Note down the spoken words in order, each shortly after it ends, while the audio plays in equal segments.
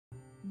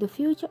the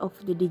future of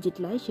the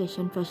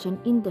digitalization fashion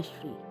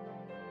industry.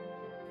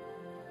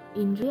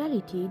 In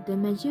reality, the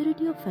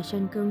majority of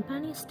fashion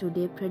companies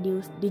today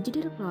produce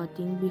digital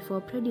clothing before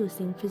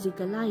producing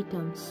physical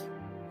items.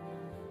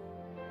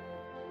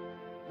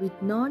 With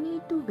no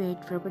need to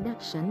wait for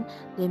production,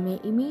 they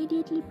may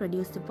immediately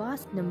produce a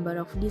vast number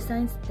of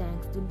designs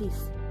thanks to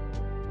this.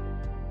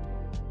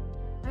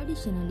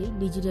 Additionally,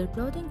 digital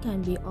clothing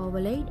can be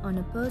overlaid on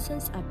a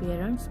person's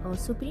appearance or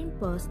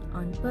superimposed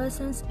on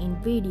persons in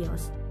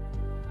videos.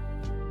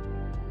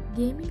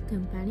 Gaming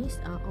companies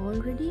are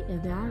already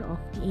aware of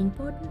the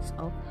importance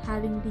of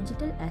having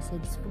digital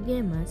assets for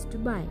gamers to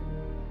buy.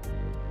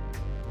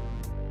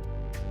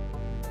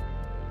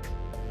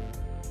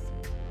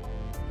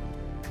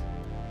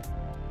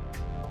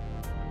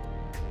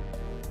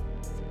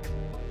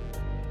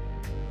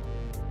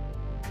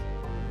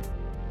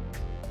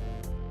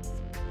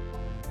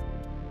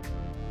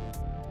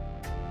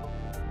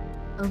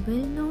 A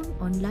well-known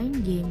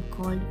online game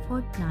called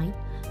Fortnite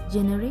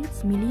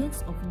generates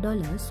millions of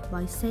dollars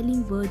by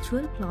selling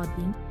virtual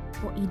clothing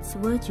for its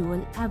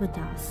virtual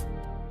avatars.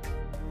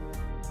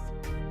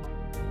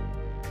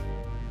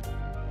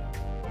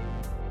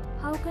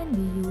 How can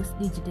we use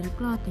digital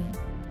clothing?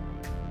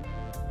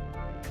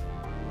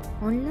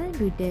 Online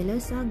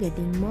retailers are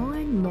getting more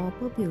and more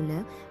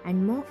popular,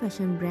 and more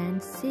fashion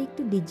brands seek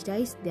to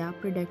digitize their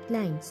product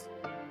lines.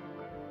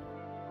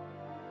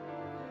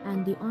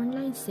 And the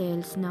online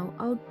sales now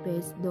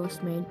outpace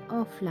those made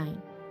offline.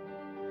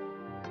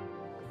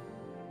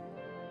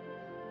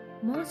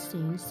 Most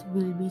sales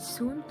will be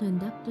soon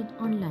conducted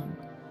online.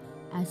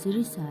 As a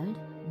result,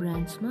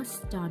 brands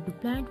must start to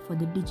plan for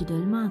the digital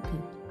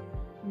market.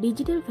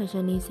 Digital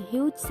fashion is a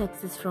huge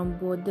success from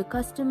both the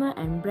customer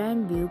and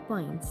brand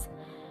viewpoints.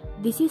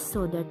 This is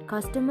so that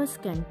customers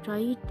can try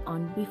it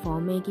on before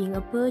making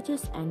a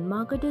purchase, and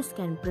marketers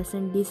can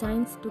present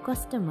designs to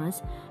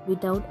customers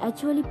without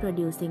actually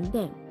producing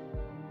them.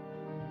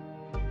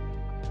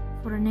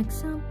 For an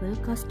example,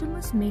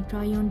 customers may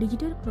try on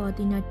digital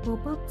clothing at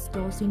pop-up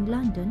stores in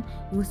London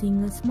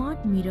using a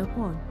smart mirror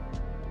pod.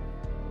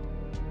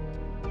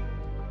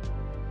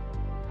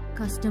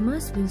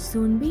 Customers will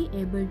soon be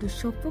able to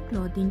shop for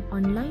clothing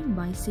online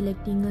by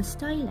selecting a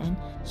style and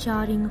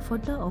sharing a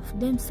photo of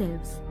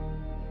themselves.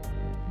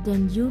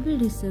 Then you will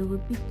receive a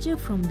picture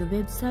from the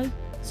website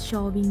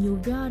showing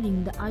you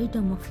wearing the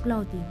item of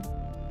clothing.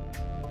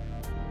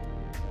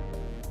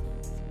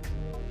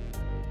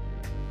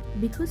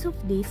 Because of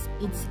this,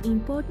 it's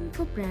important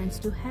for brands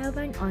to have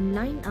an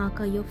online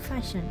archive of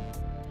fashion.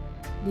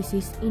 This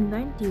is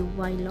inventive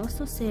while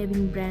also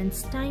saving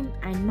brands time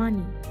and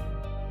money.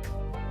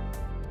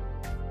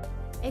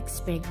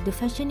 Expect the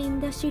fashion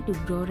industry to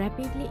grow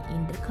rapidly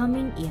in the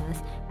coming years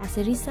as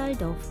a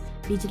result of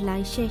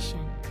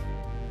digitalization.